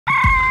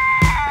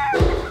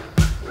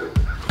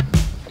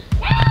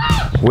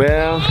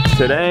Well,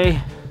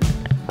 today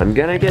I'm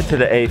gonna get to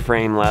the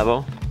A-frame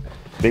level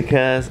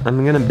because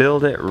I'm gonna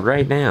build it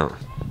right now.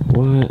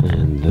 What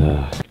in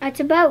the... It's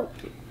a boat.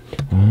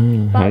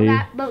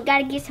 But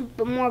gotta get some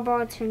more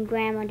boards from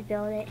Grandma to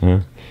build it.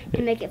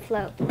 To make it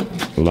float.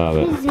 Love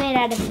it. This is made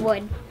out of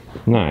wood.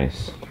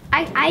 Nice.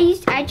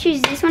 I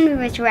choose this one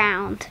because it's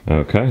round.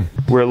 Okay.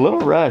 We're a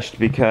little rushed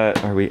because,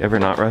 are we ever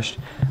not rushed?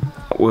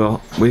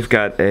 Well, we've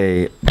got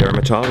a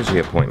dermatology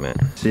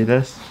appointment. See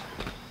this?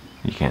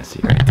 You can't see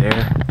right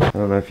there. I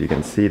don't know if you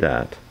can see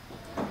that,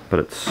 but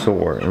it's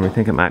sore and we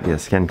think it might be a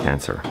skin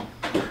cancer.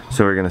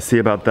 So we're gonna see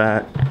about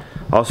that.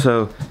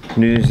 Also,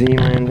 New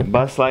Zealand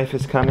bus life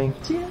is coming.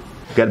 Yeah.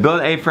 Gotta build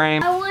an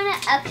A-frame. I want an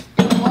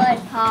extra wood,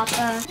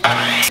 Papa.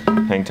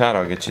 Hang tight,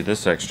 I'll get you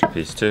this extra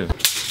piece too.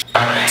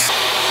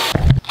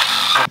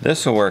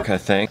 This will work, I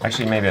think.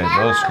 Actually, maybe a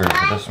drill screw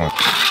for this one.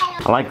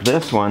 I like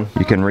this one.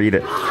 You can read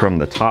it from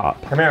the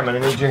top. Come here, I'm gonna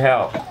need your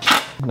help.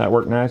 That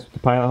worked nice with the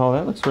pilot hole.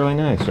 That looks really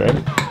nice, right?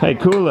 Hey,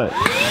 cool it.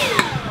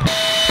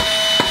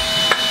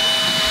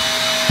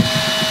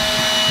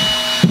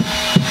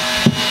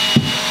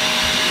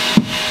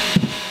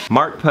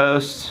 Mark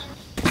posts.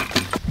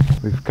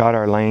 We've got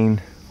our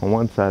lane on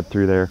one side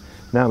through there.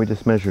 Now we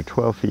just measure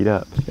 12 feet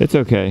up. It's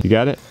okay. You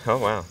got it? Oh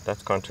wow,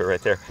 that's contour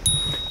right there.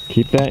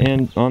 Keep that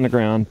end on the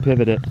ground,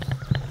 pivot it.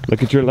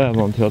 Look at your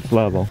level until it's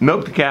level.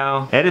 Milk the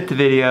cow, edit the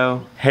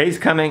video. Hay's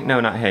coming. No,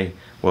 not hay.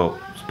 Well,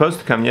 supposed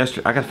to come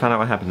yesterday. I gotta find out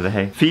what happened to the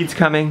hay. Feed's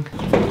coming.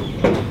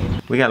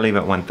 We gotta leave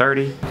at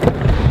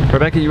 1:30.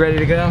 Rebecca, you ready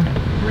to go?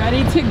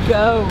 Ready to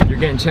go. You're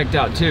getting checked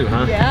out too,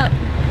 huh?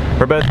 Yep.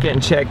 We're both getting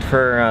checked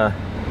for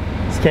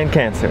skin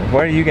cancer.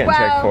 What are you getting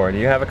checked for? Do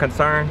you have a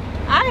concern?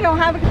 I don't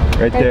have a...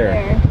 Right there.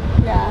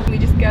 Yeah. We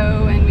just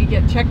go and we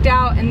get checked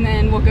out and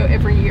then we'll go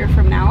every year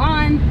from now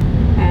on.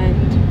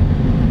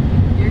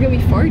 And you're gonna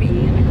be 40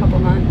 in a couple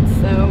months,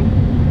 so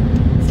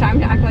it's time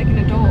to act like an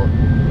adult.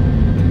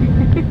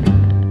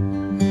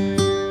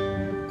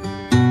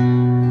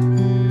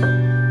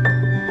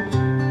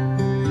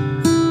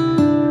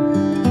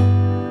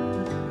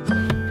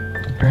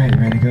 Alright,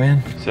 you ready to go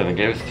in? So they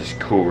gave us this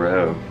cool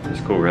robe,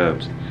 these cool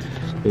robes.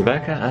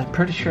 Rebecca, I'm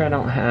pretty sure I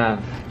don't have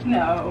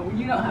No,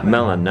 you don't have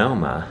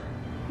melanoma.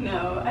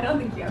 No, I don't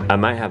think you have I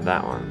might have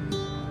that one.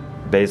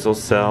 Basal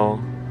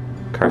cell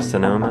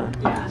carcinoma.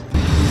 Yeah.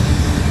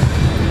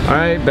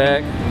 Alright,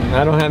 Beck.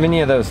 I don't have any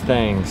of those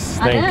things,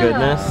 thank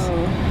goodness.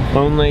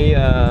 Only,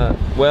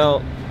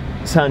 well,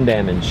 sun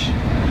damage.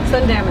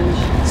 Sun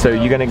damage. So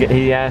you gonna get,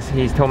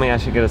 he's told me I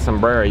should get a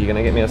sombrero. You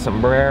gonna get me a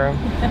sombrero?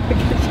 Get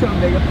you a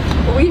big one.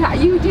 Well,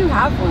 you do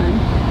have one.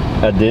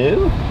 I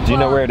do? Do you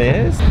know where it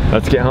is?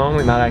 Let's get home.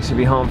 We might actually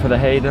be home for the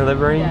hay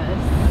delivery.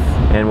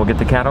 Yes. And we'll get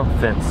the cattle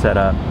fence set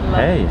up.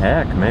 Hey,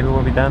 heck, maybe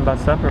we'll be done by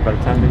supper by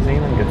the time New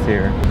Zealand gets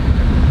here.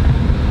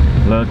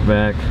 Look,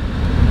 Beck.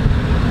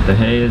 The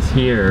hay is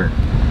here.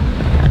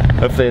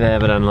 Hopefully they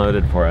have it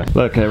unloaded for us.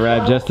 Look, they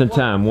arrived just in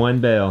time. One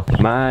bale.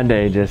 My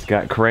day just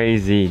got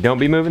crazy. Don't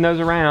be moving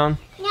those around.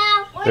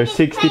 No. They're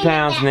 60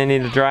 pounds and they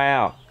need to dry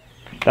out.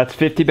 That's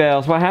 50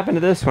 bales. What happened to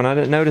this one? I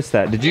didn't notice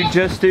that. Did you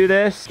just do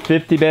this?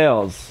 50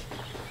 bales.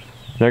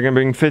 They're gonna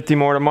bring 50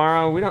 more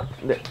tomorrow. We don't,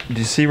 do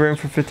you see room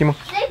for 50 more?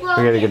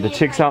 We gotta get the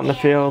chicks out in the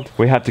field.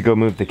 We have to go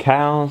move the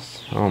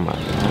cows. Oh my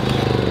gosh.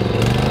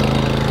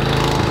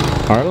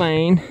 Our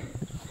lane.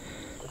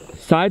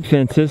 Side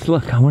fences.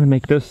 Look, I wanna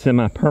make those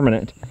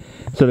semi-permanent.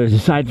 So there's a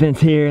side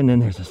fence here and then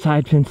there's a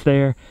side fence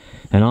there.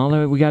 And all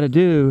that we gotta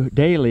do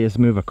daily is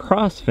move a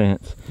cross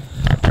fence.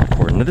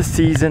 According to the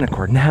season,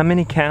 according to how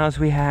many cows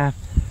we have,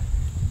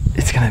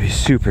 it's gonna be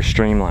super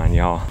streamlined,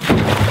 y'all.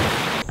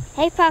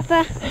 Hey,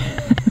 Papa.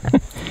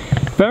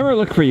 If I ever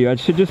look for you, I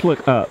should just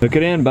look up. Look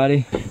it in,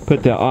 buddy.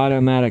 Put the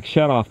automatic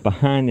shut-off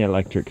behind the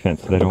electric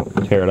fence so they don't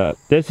tear it up.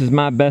 This is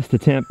my best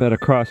attempt at a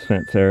cross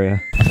fence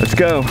area. Let's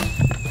go. It's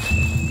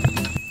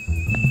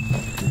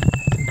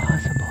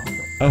impossible.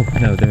 Oh,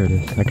 no, there it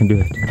is. I can do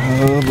it.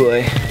 Oh,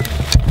 boy.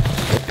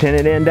 Pin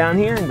it in down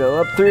here and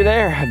go up through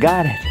there. I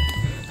got it.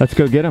 Let's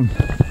go get them.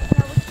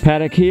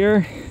 Paddock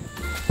here.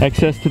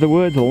 Access to the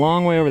woods a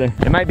long way over there.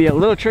 It might be a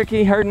little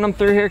tricky herding them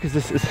through here because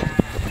this is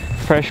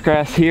fresh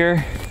grass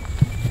here.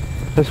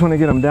 I just want to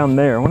get them down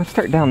there. I want to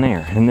start down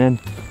there and then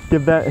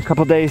give that a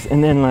couple days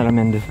and then let them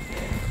into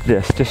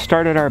this. Just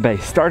start at our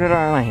base, start at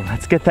our lane.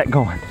 Let's get that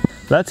going.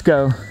 Let's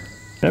go.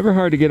 Never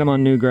hard to get them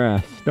on new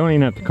grass. Don't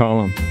even have to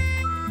call them.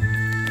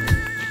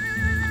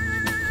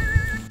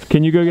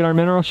 Can you go get our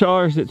mineral shawl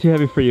or is it too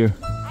heavy for you?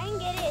 I can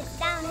get it. It's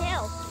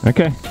downhill.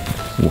 Okay.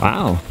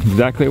 Wow,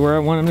 exactly where I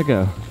want them to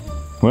go.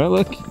 Well,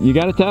 look, you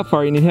got it that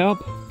far. You need help?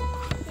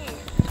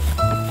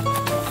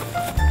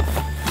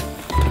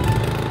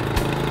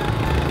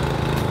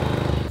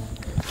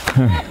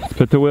 Alright, let's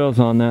put the wheels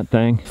on that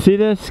thing. See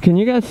this? Can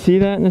you guys see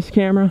that in this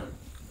camera?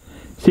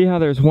 See how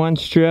there's one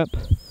strip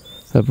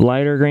of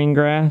lighter green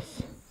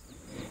grass?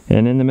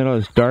 And in the middle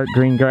is dark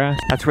green grass?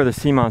 That's where the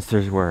sea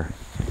monsters were.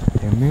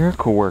 They're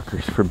miracle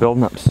workers for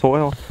building up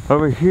soil.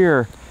 Over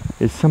here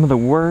is some of the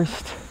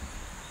worst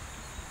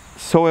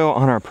soil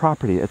on our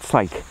property. It's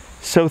like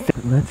so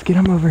thin. Let's get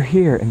them over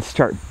here and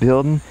start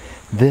building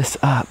this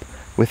up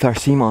with our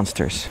sea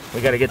monsters.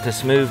 We gotta get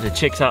this move the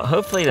chicks out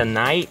hopefully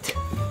tonight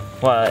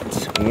while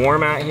it's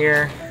warm out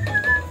here.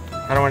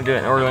 I don't want to do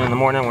it early in the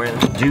morning where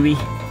it's dewy.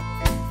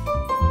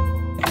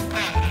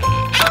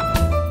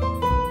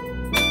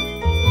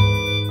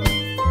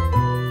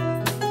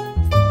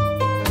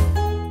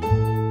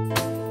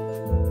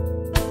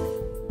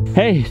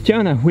 Hey,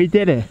 Jonah, we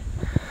did it.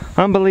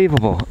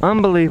 Unbelievable,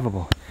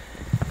 unbelievable.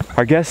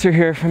 Our guests are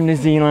here from New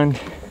Zealand,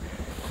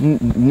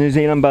 New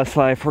Zealand bus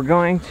life. We're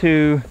going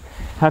to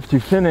have to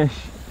finish.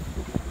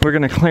 We're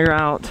gonna clear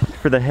out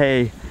for the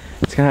hay.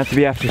 It's gonna have to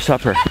be after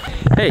supper.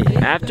 Hey,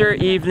 after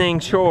evening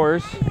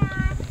chores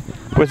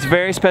with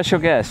very special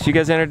guests. You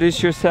guys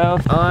introduce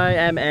yourself. I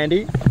am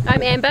Andy.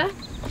 I'm Amber.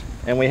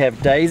 And we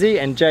have Daisy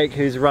and Jake,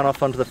 who's run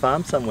off onto the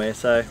farm somewhere.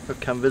 So we've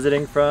come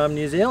visiting from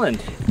New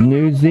Zealand.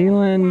 New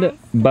Zealand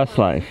bus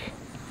life,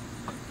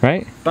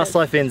 right? Bus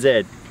Life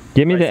NZ.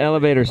 Give me the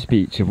elevator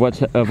speech of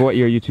what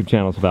your YouTube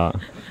channel's about.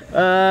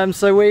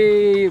 So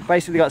we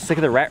basically got sick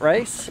of the rat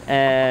race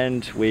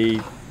and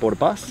we bought a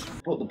bus.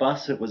 Bought the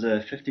bus, it was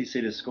a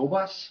 50-seater school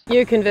bus.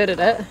 You converted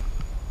it.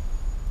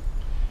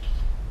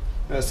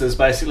 This is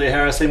basically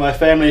how I see my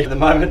family at the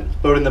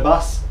moment, building the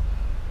bus.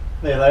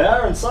 There they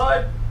are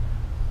inside.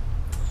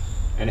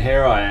 And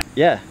here I am.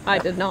 Yeah. I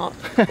did not.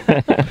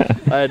 I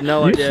had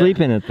no idea. You sleep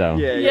in it though.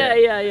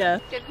 Yeah.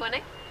 Good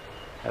morning.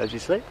 How did you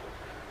sleep?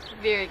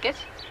 Very good.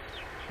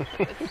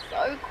 It's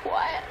so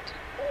quiet.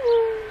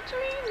 Ooh,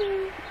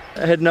 dreamy.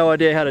 I had no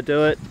idea how to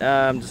do it.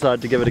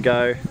 Decided to give it a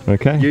go.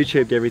 Okay.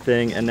 YouTubed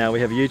everything, and now we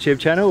have a YouTube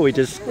channel. We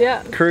just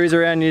cruise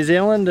around New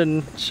Zealand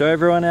and show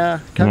everyone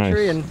our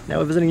country, Nice. and now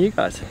we're visiting you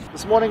guys.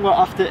 This morning we're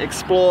off to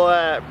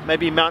explore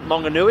maybe Mount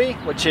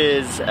Maunganui, which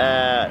is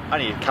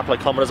only a couple of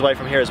kilometers away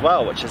from here as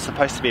well, which is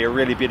supposed to be a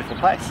really beautiful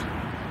place.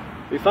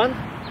 Be fun?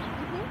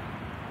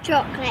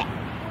 Chocolate.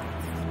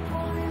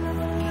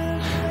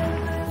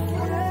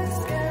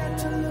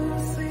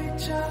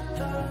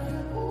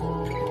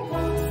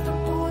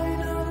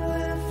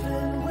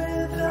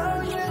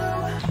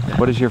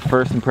 What is your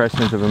first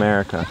impressions of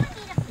America?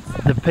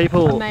 The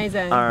people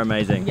Amazing. are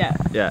amazing. Yeah.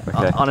 Yeah.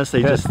 Okay.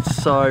 Honestly, Good.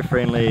 just so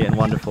friendly and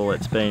wonderful.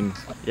 It's been,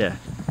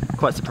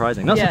 quite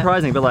surprising. Not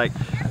surprising, but like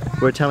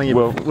we were telling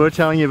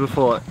you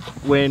before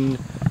when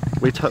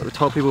we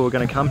told people we were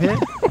going to come here.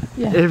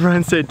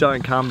 Everyone said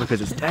don't come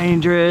because it's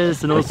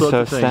dangerous and all sorts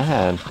of things. It's so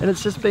sad. And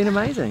it's just been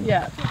amazing.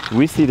 Yeah.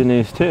 We see the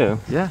news too.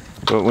 Yeah.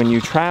 But when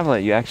you travel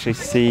it, you actually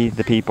see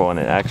the people and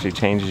it actually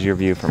changes your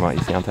view from what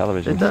you see on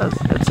television. It does.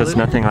 So it's Absolutely.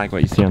 nothing like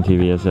what you see on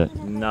TV, is it?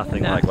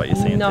 Nothing like what you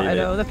see on Not TV. at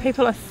all. The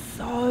people are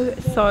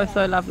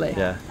so lovely.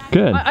 Yeah.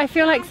 Good. I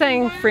feel like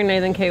saying friendlier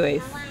than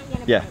Kiwis.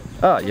 Yeah.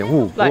 Oh yeah.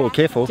 Whoa, Like, whoa,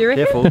 careful. do you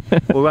reckon?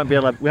 Careful. we won't be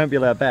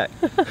allowed back.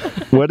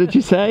 What did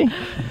you say?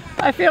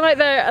 I feel like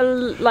they're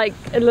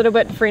a little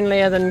bit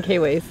friendlier than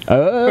Kiwis.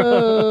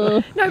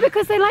 Oh. No,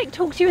 because they like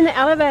talk to you in the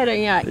elevator.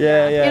 And you're like,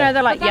 Yeah. You know,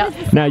 they're like, yeah.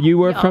 Now you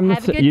were from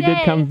have a the. good You day.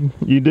 did come.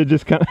 You did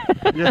just come.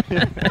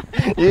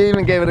 You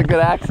even gave it a good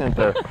accent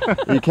there.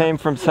 You came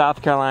from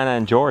South Carolina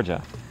and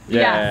Georgia.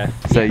 Yeah.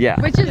 So yeah.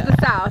 Which is the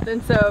south,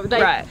 and so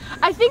like,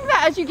 I think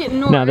that as you get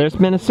north, Now there's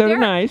Minnesota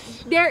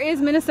nice. There is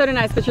Minnesota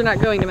nice, but you're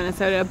not going to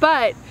Minnesota.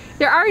 But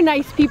there are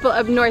nice people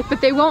up north, but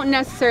they won't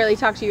necessarily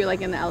talk to you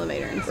like in the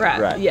elevator and stuff.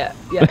 Right. Yeah.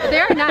 But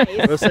they're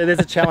nice. We'll say there's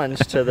a challenge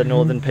to the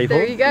northern people.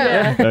 There you go.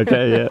 Yeah.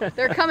 Okay. Yeah.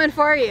 They're coming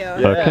for you.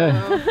 Okay.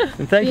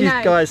 And thank Be you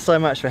nice. guys so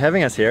much for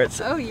having us here.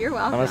 It's Oh, you're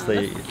welcome.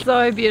 honestly It's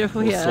so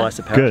beautiful a here. slice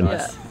of Good.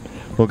 paradise.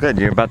 Well, good.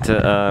 You're about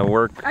to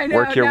work I know,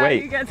 work your now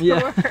weight. You get to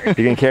Yeah. work.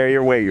 You can carry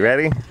your weight. You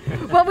ready?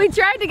 Well, we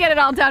tried to get it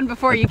all done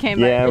before you came.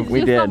 Yeah, but it's we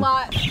just did. A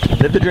lot.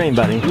 Live the dream,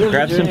 buddy. Live the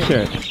Grab some dream.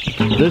 shirts.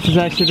 This is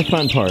actually the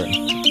fun part.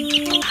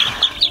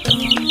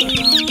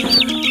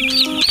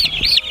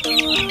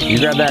 You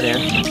grab that in.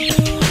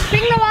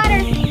 Bring the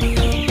water.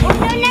 Oh,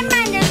 no, never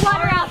mind. There's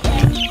water out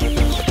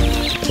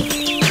there.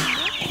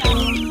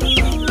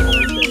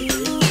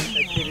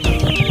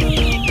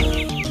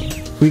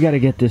 We got to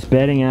get this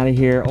bedding out of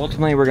here.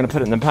 Ultimately, we're going to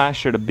put it in the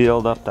pasture to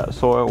build up that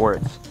soil where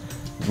it's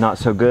not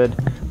so good.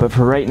 But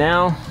for right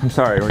now, I'm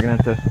sorry, we're going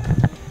to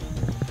have to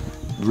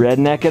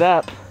redneck it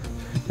up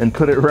and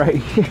put it right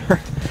here.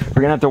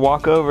 We're going to have to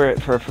walk over it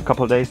for a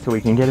couple of days till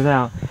we can get it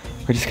out.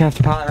 We're just going to have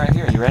to pile it right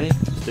here. You ready?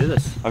 Let's do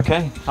this.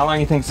 Okay. How long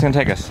do you think it's going to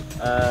take us?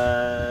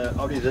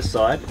 I'll do this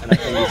side and I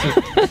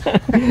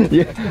can use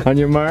Yeah. On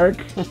your mark,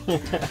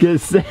 get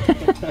set,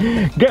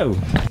 go.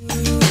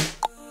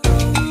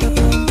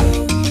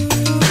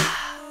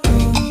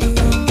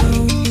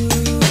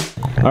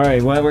 All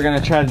right, what we're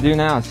gonna try to do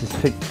now is just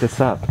pick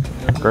this up.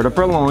 Gird up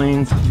our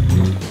loins. All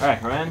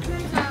right, 1, 2,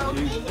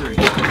 3.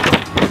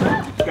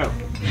 Go.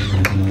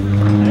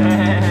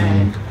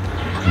 Hey.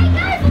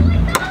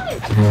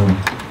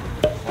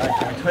 All right,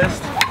 can we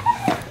twist?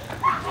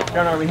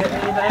 John, are we hitting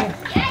anything?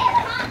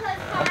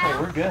 Okay,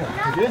 we're good.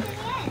 We're good?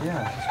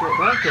 Yeah, straight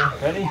back there.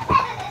 Ready?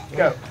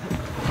 Go.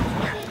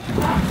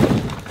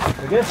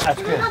 We're good?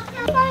 That's good.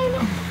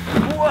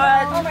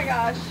 What? Oh my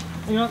gosh.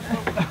 You know,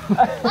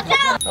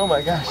 oh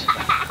my gosh.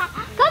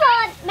 Come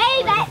on.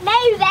 Maybe.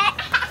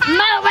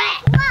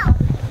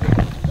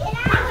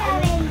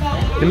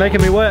 You're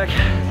making me work.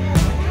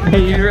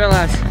 Hey, you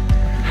realize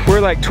we're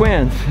like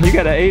twins. You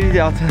got an 80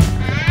 Delta,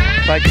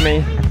 like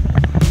me.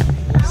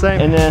 Same.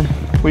 And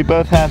then we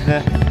both have the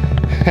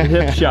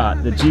hip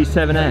shot, the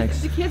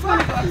G7X. The kids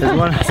want to go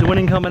outside. It's a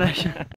winning combination.